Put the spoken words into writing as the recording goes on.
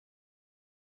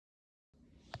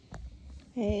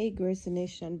Hey, Grace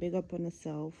Nation, big up on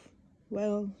yourself.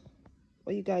 Well,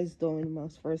 what you guys doing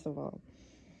most? First of all,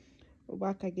 we're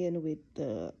back again with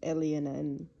the Elaine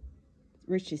and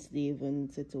Richie Steven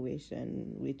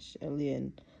situation, which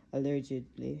Elaine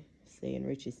allegedly saying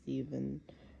Richie Steven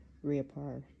raped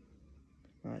her.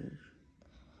 And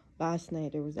last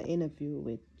night there was an interview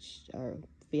with our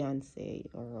fiance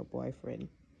or her boyfriend,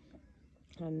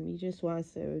 and we just want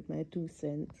to say with my 2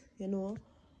 cents,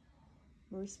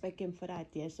 I respect him for that,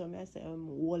 yeah. So I say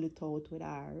hold it out with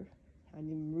her.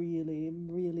 And him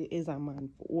really is a man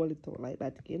for hold it out like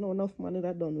that. Enough money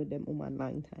that done with them woman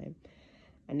long time.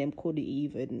 And them could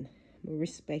even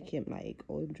respect him like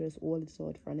him just hold it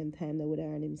out from them time that with her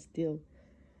and him still.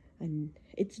 And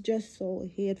it's just so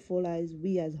hateful as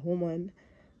we as women.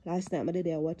 Last night I did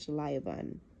I watch live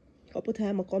and couple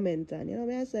time I comment and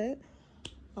what I said?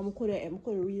 I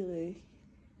could really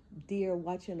dear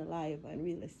watching a live and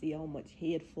really see how much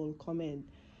hateful comment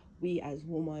we as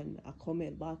women are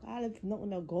comment back. I have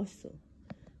nothing to gossip.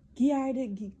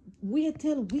 Wait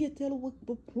till we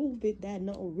prove it that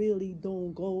nothing really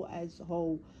don't go as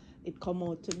how it come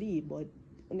out to be. But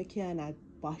when you cannot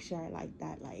bash her like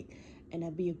that, like, and I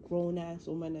be a grown ass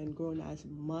woman and grown ass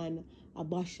man, I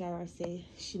bash her and say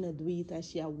she not do it and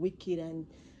she a wicked and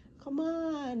come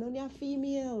on, on your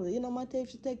female. Matter if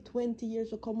she take 20 years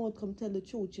to come out, come tell the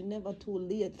truth. She never too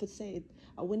late for say it.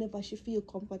 And whenever she feel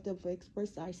comfortable for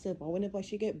express herself, or whenever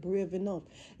she get brave enough,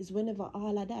 is whenever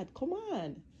all of that. Come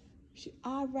on. She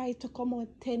all right to come out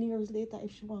 10 years later.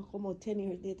 If she want to come out 10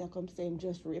 years later, come say I'm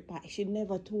just rape her. She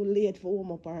never too late for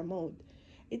warm up her mouth.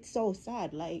 It's so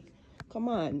sad. Like, come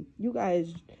on. You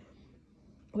guys,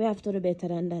 we have to do better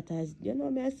than that as,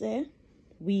 me I say?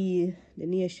 We, the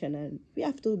nation, and we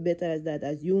have to do better as that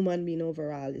as human being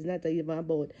overall. It's not even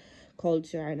about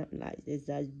culture or nothing like this. It's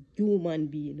as human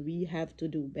being. We have to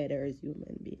do better as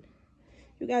human being.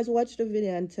 You guys watch the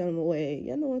video and tell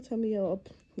me tell me your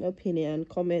opinion,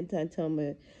 comment and tell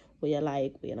me what you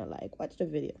like, what you not like. Watch the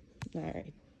video. All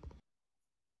right.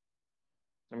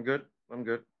 I'm good. I'm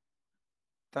good.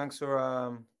 Thanks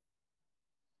for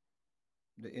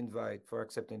the invite, for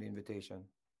accepting the invitation.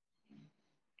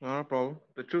 No problem.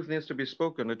 The truth needs to be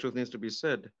spoken. The truth needs to be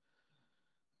said.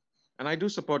 And I do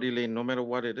support Elaine no matter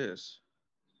what it is.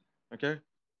 Okay.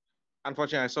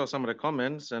 Unfortunately, I saw some of the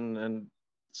comments and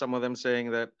some of them saying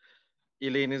that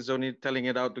Elaine is only telling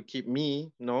it out to keep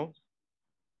me. No,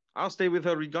 I'll stay with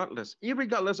her regardless,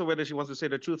 irregardless of whether she wants to say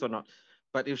the truth or not.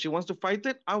 But if she wants to fight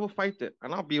it, I will fight it,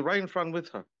 and I'll be right in front with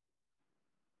her.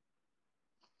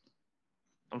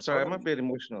 I'm How sorry, I'm that, a bit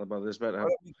emotional about this, but how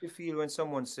that makes you feel when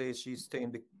someone says she's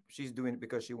doing it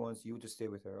because she wants you to stay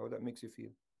with her? How that makes you feel?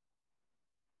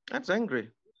 that's angry.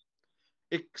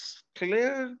 It's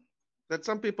clear that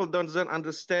some people don't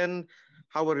understand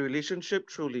how a relationship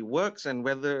truly works and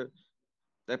whether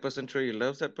that person truly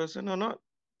loves that person or not.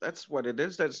 That's what it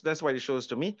is. That's what it shows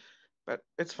to me. But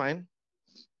it's fine.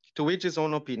 To each his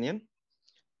own opinion.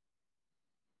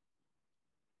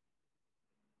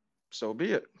 So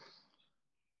be it.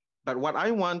 But what I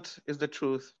want is the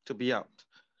truth to be out.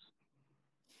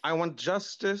 I want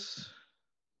justice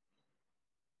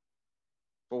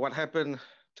for what happened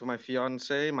to my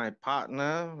fiance, my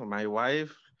partner, my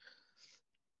wife,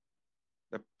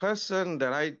 the person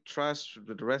that I trust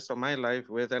the rest of my life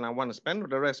with, and I want to spend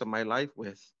the rest of my life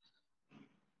with.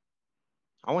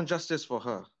 I want justice for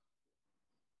her.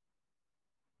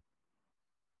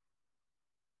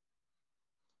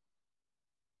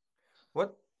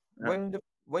 What Uh,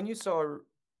 when you saw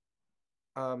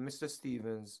Mr.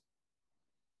 Stevens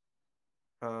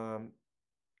um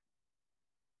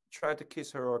try to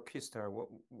kiss her or kissed her,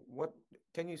 what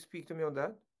can you speak to me on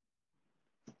that?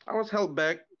 I was held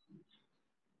back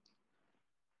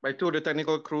by two of the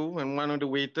technical crew and one of the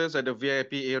waiters at the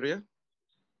VIP area.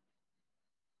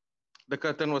 The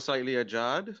curtain was slightly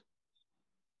ajar.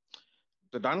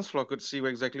 The dance floor could see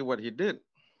exactly what he did.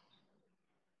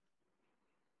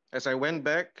 As I went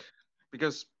back,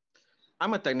 because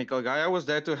I'm a technical guy, I was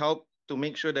there to help to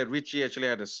make sure that Richie actually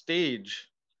had a stage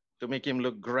to make him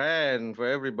look grand for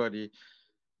everybody.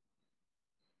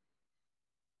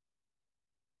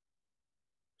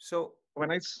 So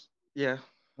Yeah,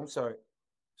 I'm sorry.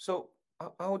 So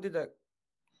how did that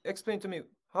explain to me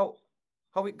how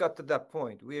it got to that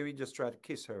point where he just tried to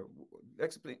kiss her?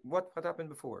 Explain what happened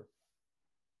before.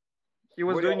 he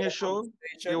was Were they doing having his a show. It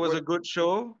conversation? was a good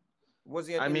show. Was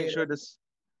he and I made Elaine? sure this.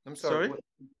 I'm sorry. Sorry,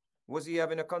 Was he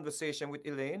having a conversation with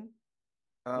Elaine?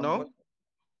 What? no,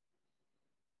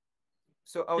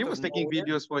 So he out of was taking nowhere.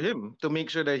 videos for him to make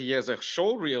sure that he has a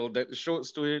show reel that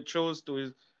shows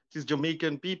to his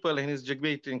Jamaican people and his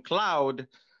Jamaican cloud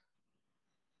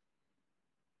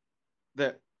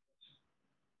that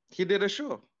he did a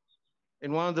show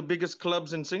in one of the biggest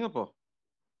clubs in Singapore.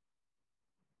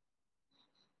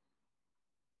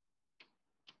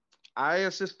 I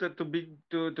assisted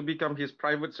to become his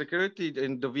private security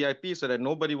in the VIP so that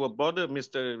nobody will bother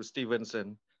Mr.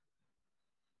 Stevenson.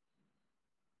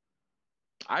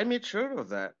 I made sure of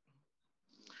that.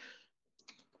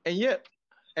 And yet,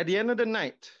 at the end of the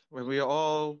night, when we are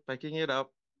all packing it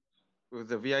up with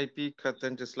the VIP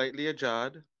curtain just slightly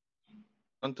ajar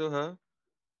onto her,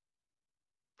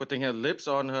 putting her lips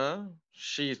on her,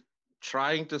 she's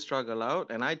trying to struggle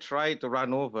out, and I tried to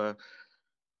run over.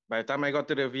 By the time I got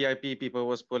to the VIP, people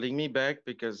was pulling me back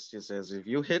because she says, if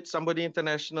you hit somebody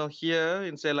international here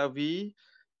in C'est La Vie,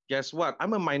 guess what?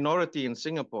 I'm a minority in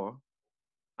Singapore.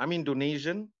 I'm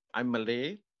Indonesian. I'm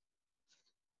Malay.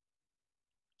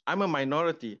 I'm a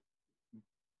minority.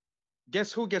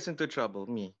 Guess who gets into trouble?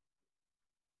 Me,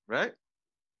 right?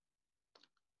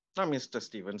 Not Mr.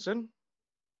 Stevenson.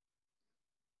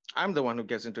 I'm the one who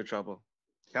gets into trouble.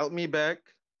 Help me back.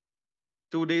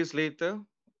 2 days later,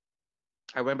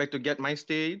 I went back to get my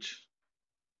stage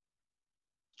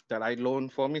that I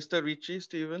loaned for Mr. Richie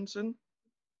Stevenson.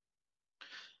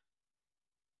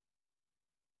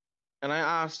 And I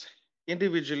asked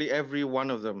individually every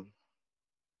one of them,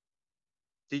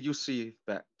 did you see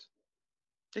that?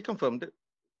 They confirmed it.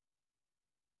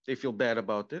 They feel bad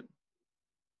about it.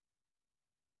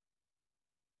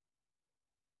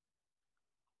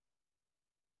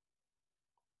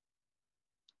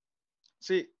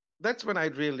 See, that's when I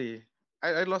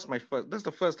lost my first, that's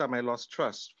the first time I lost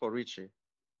trust for Richie.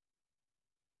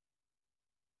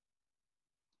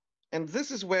 And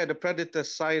this is where the predator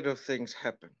side of things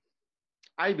happen.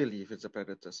 I believe it's the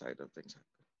predator side of things happen.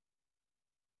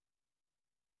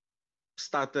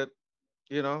 Started,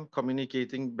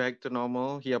 communicating back to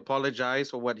normal. He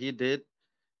apologized for what he did.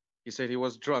 He said he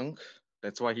was drunk.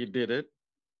 That's why he did it.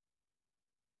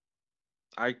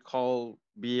 I call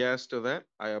BS to that.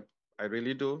 I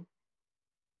really do.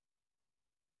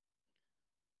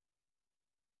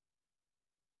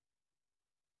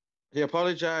 He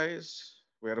apologized.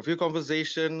 We had a few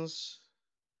conversations.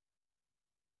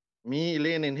 Me,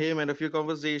 Elaine, and him had a few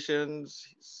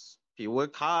conversations. He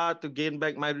worked hard to gain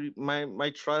back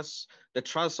my trust, the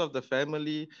trust of the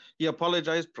family. He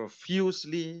apologized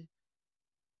profusely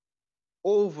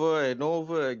over and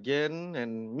over again.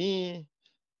 And me,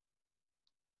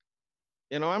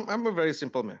 I'm a very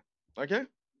simple man. Okay?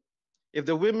 If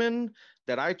the women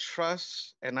that I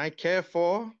trust and I care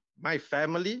for, my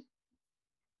family,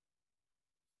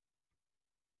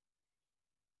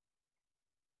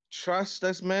 trust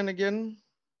this man again,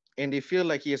 and they feel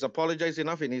like he has apologized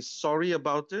enough and he's sorry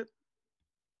about it,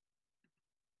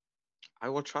 I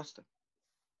will trust him.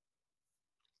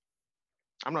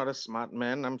 I'm not a smart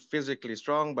man. I'm physically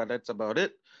strong, but that's about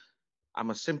it. I'm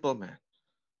a simple man.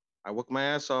 I work my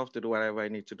ass off to do whatever I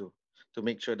need to do to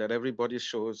make sure that everybody's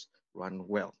shows run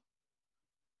well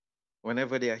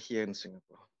whenever they are here in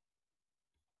Singapore.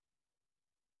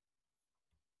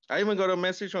 I even got a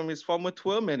message from his former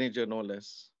tour manager, no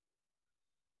less,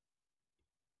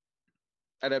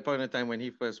 at that point in time when he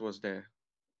first was there.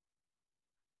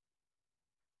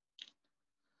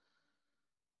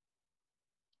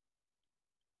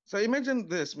 So imagine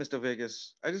this, Mr.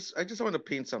 Vegas. I just want to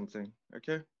paint something,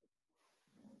 okay?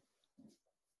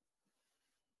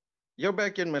 You're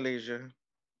back in Malaysia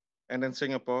and then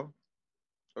Singapore,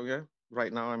 okay?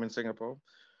 Right now I'm in Singapore.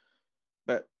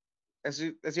 But as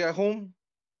you're at home,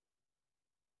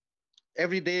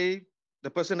 every day, the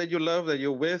person that you love, that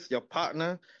you're with, your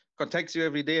partner, contacts you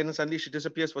every day, and then suddenly she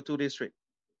disappears for 2 days straight,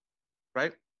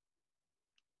 right?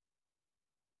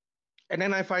 And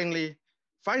then I finally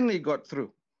got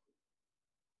through.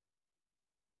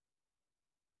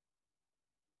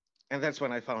 And that's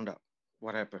when I found out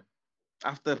what happened.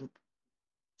 After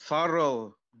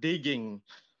thorough digging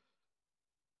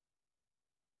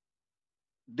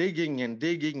and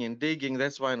digging and digging,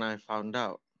 that's when I found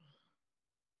out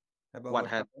About what what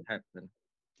had happened? happened.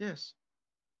 Yes.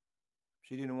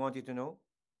 She didn't want you to know?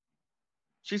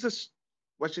 She says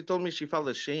what she told me, she felt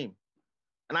ashamed.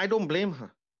 And I don't blame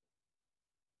her.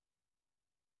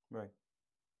 Right.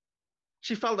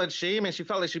 She felt ashamed and she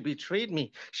felt like she betrayed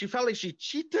me. She felt like she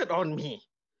cheated on me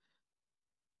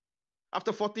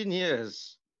after 14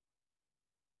 years.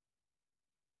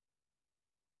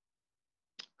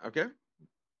 Okay?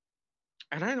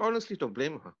 And I honestly don't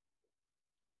blame her.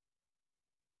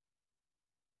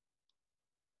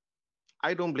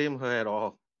 I don't blame her at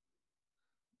all.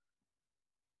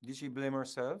 Did she blame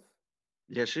herself?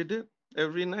 Yes, she did.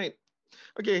 Every night.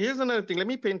 Okay, here's another thing. Let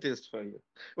me paint this for you.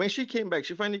 When she came back,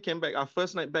 she finally came back. Our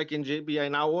first night back in JB,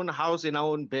 in our own house, in our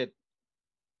own bed.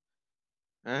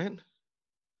 And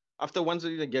after once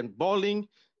again, bawling,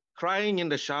 crying in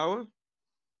the shower,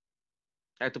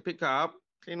 I had to pick her up,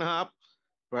 clean her up,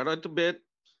 brought her to bed.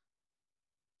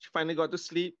 She finally got to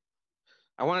sleep.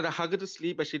 I wanted to hug her to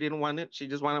sleep, but she didn't want it. She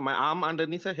just wanted my arm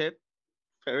underneath her head.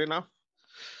 Fair enough.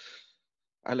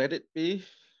 I let it be.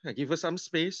 I give her some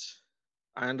space.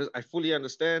 I fully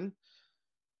understand.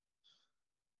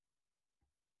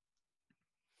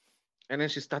 And then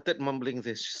she started mumbling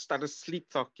this. She started sleep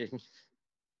talking.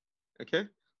 Okay?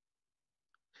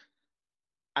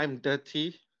 I'm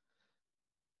dirty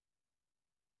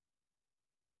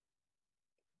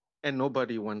and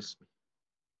nobody wants me.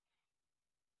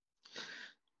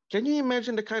 Can you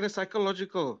imagine the kind of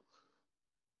psychological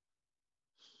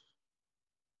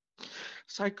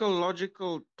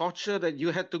torture that you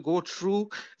had to go through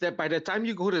that by the time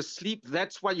you go to sleep,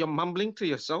 that's what you're mumbling to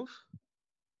yourself?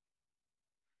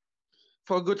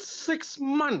 For a good 6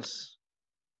 months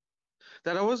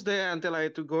that I was there until I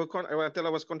had to go, until I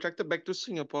was contracted back to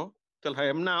Singapore, till I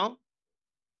am now.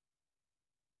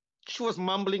 She was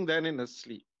mumbling then in her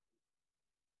sleep.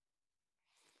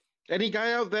 Any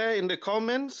guy out there in the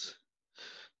comments,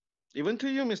 even to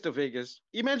you, Mr. Vegas,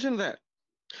 imagine that.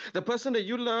 The person that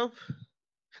you love,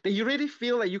 that you really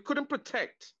feel like you couldn't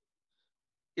protect,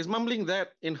 is mumbling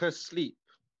that in her sleep.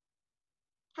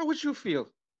 How would you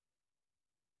feel?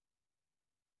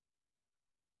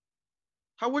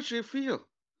 How would you feel?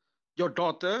 Your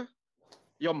daughter,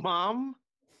 your mom,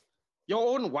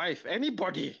 your own wife,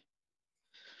 anybody.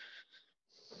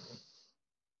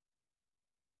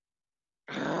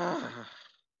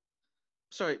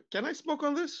 Sorry, can I smoke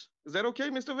on this? Is that okay,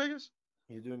 Mr. Vegas?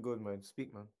 You're doing good, man.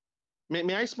 Speak, man.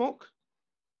 May I smoke?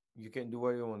 You can do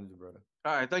what you want to do, brother.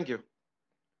 All right, thank you.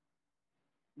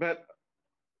 But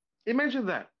imagine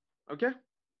that, okay?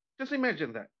 Just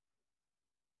imagine that.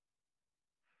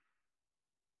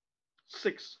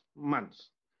 6 months.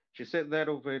 She said that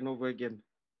over and over again.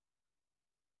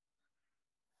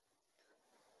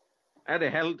 I had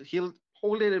to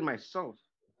hold it in myself,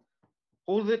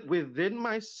 hold it within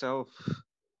myself,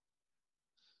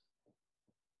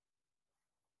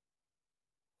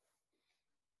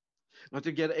 not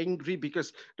to get angry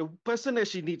because the person that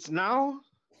she needs now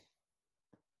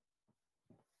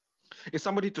is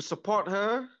somebody to support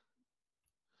her,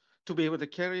 to be able to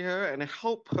carry her and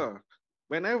help her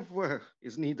whenever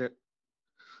is needed.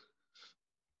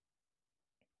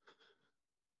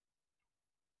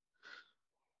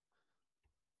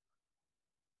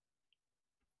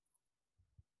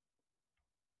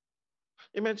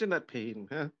 Imagine that pain,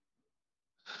 huh?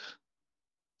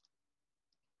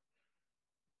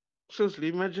 Seriously,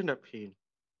 imagine that pain.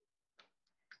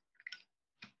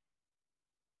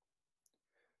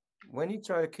 When he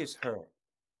tried to kiss her,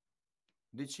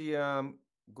 did she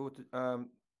go to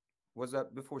was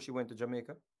that before she went to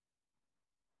Jamaica?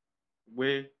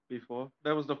 Way before.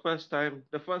 That was the first time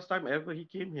ever he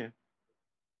came here.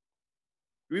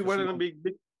 We So she weren't a went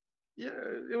big, yeah,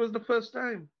 it was the first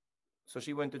time. so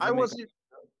she went to I Jamaica. was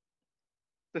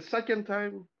The second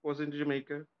time was in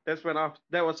Jamaica. That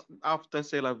was after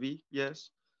C'est la vie, yes.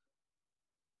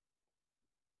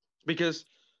 Because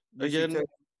Did she tell again,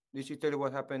 did she tell you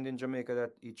what happened in Jamaica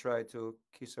that he tried to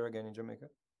kiss her again in Jamaica?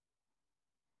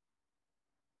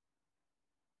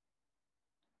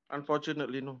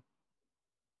 unfortunately, no.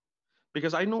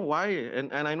 Because I know why,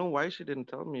 and I know why she didn't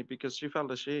tell me because she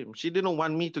felt ashamed. She didn't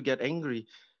want me to get angry.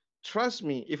 Trust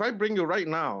me, if I bring you right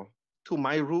now to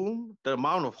my room, the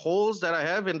amount of holes that I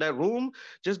have in that room,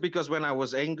 just because when I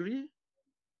was angry,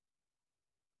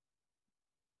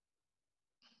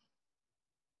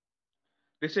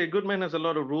 they say a good man has a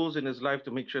lot of rules in his life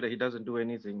to make sure that he doesn't do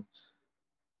anything.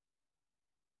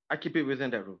 I keep it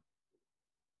within that room.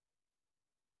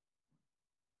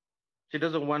 She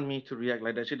doesn't want me to react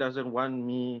like that. She doesn't want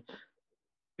me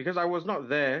because I was not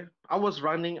there. I was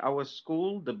running our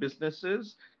school, the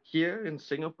businesses here in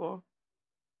Singapore.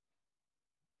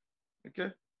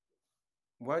 Okay.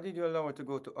 Why did you allow her to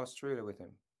go to Australia with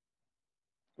him?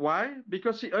 Why?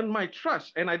 Because he earned my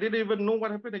trust, and I didn't even know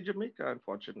what happened in Jamaica,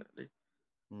 unfortunately.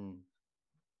 Hmm.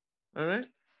 All right.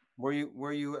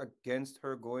 Were you against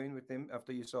her going with him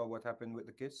after you saw what happened with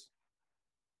the kiss?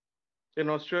 In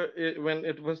Australia, when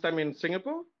it was time in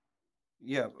Singapore,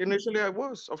 Yeah. initially I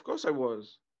was. Of course I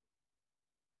was.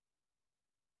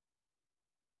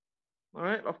 All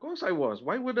right. Of course I was.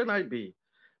 Why wouldn't I be?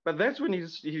 But that's when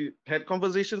he had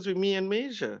conversations with me and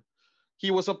Major. He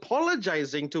was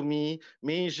apologizing to me,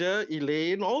 Major,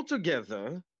 Elaine, all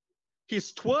together.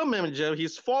 His tour manager,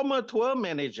 his former tour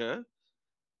manager,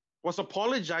 was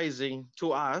apologizing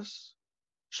to us,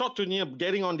 short to near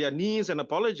getting on their knees and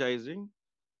apologizing.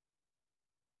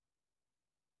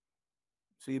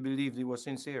 So you believed he was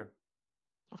sincere?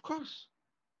 Of course.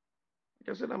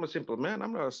 Like I said, I'm a simple man.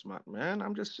 I'm not a smart man.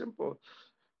 I'm just simple.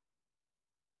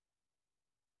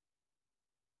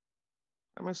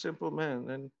 I'm a simple man.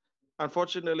 And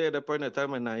unfortunately, at that point in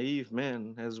time, a naive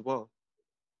man as well.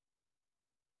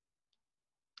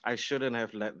 I shouldn't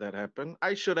have let that happen.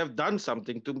 I should have done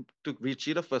something to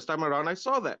Richie the first time around I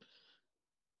saw that.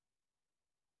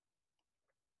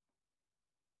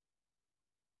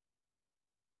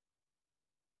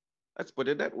 Let's put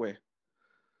it that way.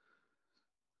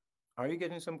 Are you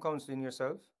getting some counseling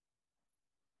yourself?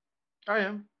 I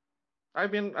am.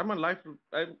 I'm a life,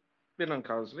 I've been on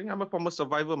counseling. I'm a former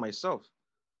survivor myself.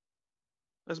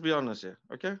 Let's be honest here,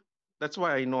 okay? That's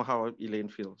why I know how Elaine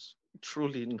feels.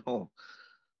 Truly know.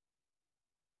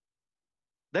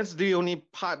 That's the only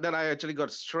part that I actually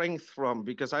got strength from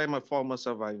because I am a former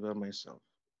survivor myself.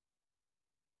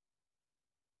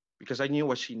 Because I knew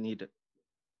what she needed.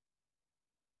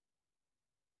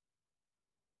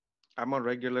 I'm on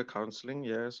regular counseling.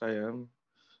 Yes, I am.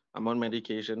 I'm on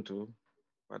medication too,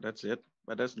 but that's it.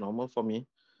 But that's normal for me.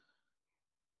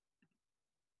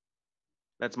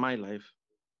 That's my life.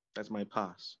 That's my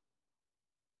past.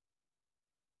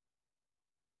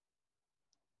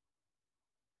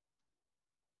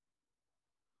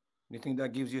 You think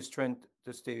that gives you strength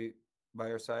to stay by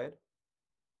your side?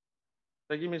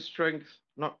 They give me strength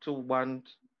not to want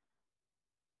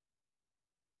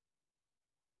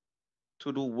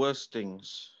to do worse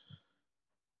things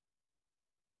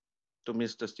to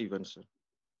Mr. Stevenson.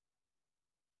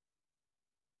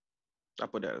 I'll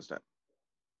put that as that.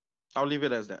 I'll leave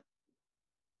it as that.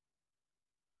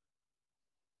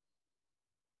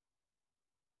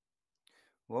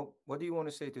 Well, what do you want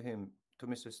to say to him, to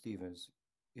Mr. Stevens,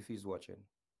 if he's watching?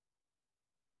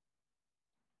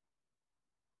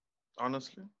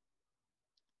 Honestly,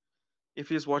 if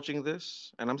he's watching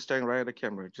this and I'm staring right at the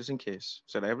camera, just in case,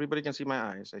 so that everybody can see my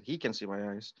eyes and he can see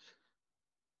my eyes,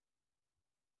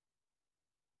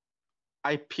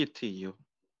 I pity you.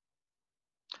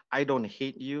 I don't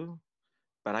hate you,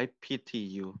 but I pity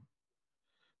you.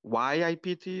 Why I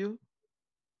pity you?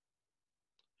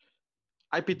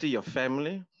 I pity your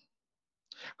family.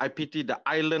 I pity the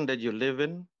island that you live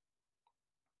in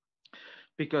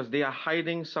because they are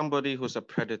hiding somebody who's a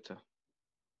predator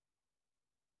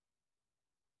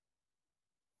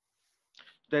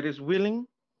that is willing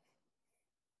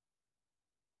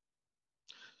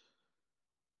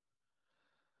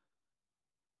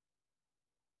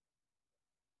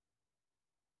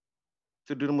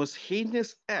to do the most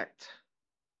heinous act.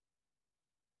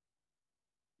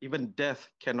 Even death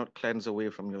cannot cleanse away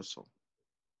from your soul.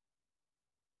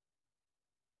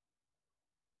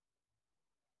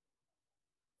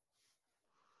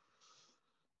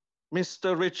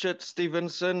 Mr. Richard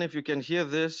Stevenson, if you can hear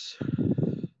this,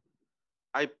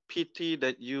 I pity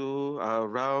that you are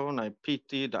around. I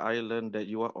pity the island that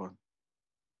you are on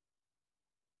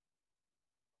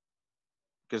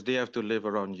because they have to live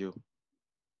around you.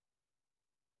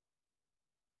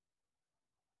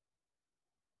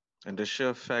 And the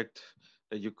sheer fact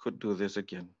that you could do this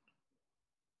again.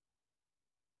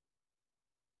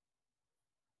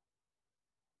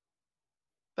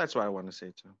 That's what I want to say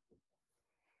to him.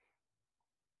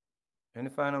 Any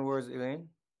final words, Elaine?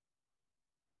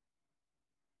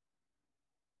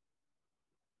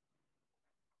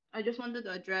 I just wanted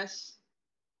to address,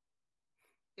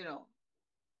 you know,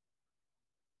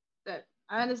 that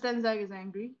I understand Zach is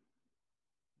angry,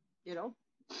 you know,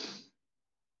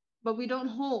 but we don't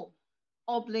hold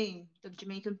or blame the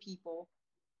Jamaican people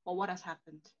for what has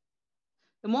happened.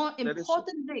 The more That is true.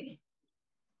 important thing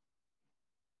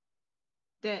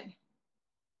that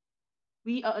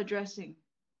we are addressing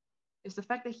is the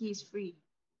fact that he is free.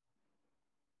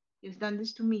 He has done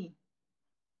this to me.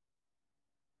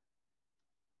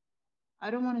 I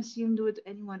don't want to see him do it to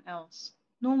anyone else.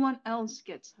 No one else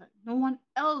gets hurt. No one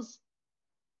else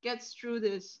gets through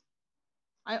this.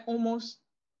 I almost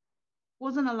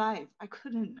wasn't alive. I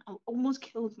couldn't. I almost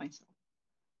killed myself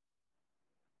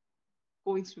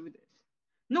going through this.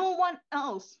 No one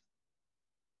else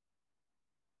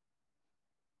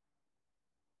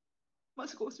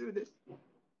must go through this.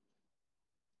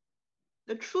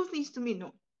 The truth needs to be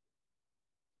known.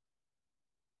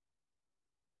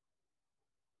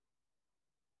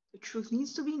 The truth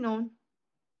needs to be known.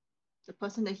 The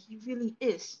person that he really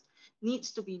is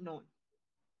needs to be known.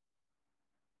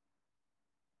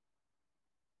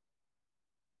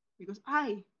 Because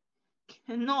I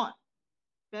cannot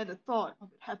bear the thought of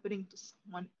it happening to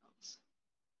someone else.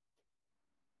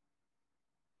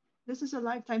 This is a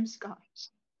lifetime scar.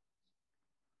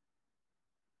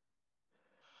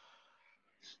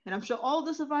 And I'm sure all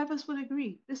the survivors would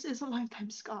agree. This is a lifetime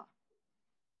scar.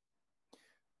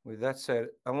 With that said,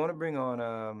 I want to bring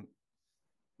on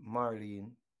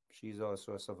Marlene. She's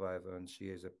also a survivor and she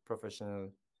is a professional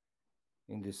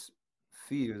in this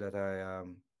field that I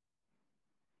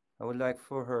would like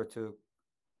for her to,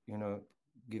 you know,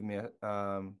 give me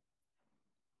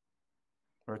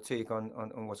her take on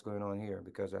what's going on here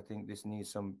because I think this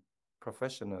needs some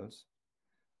professionals.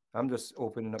 I'm just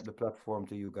opening up the platform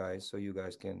to you guys so you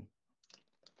guys can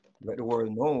let the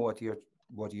world know what your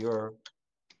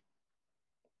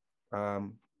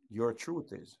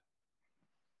truth is.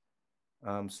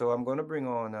 So I'm gonna bring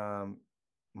on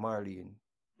Marlene.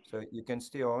 So you can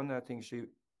stay on. I think she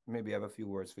maybe have a few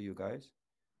words for you guys.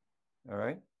 All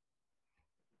right.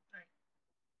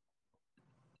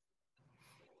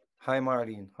 Hi,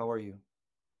 Marlene. How are you?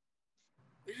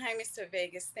 Hi, Mr.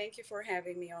 Vegas. Thank you for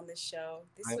having me on the show. I,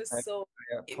 This was I, so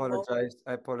I emotional. apologize.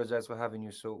 I apologize for having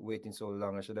you so waiting so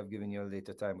long. I should have given you a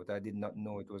later time, but I did not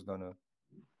know it was gonna.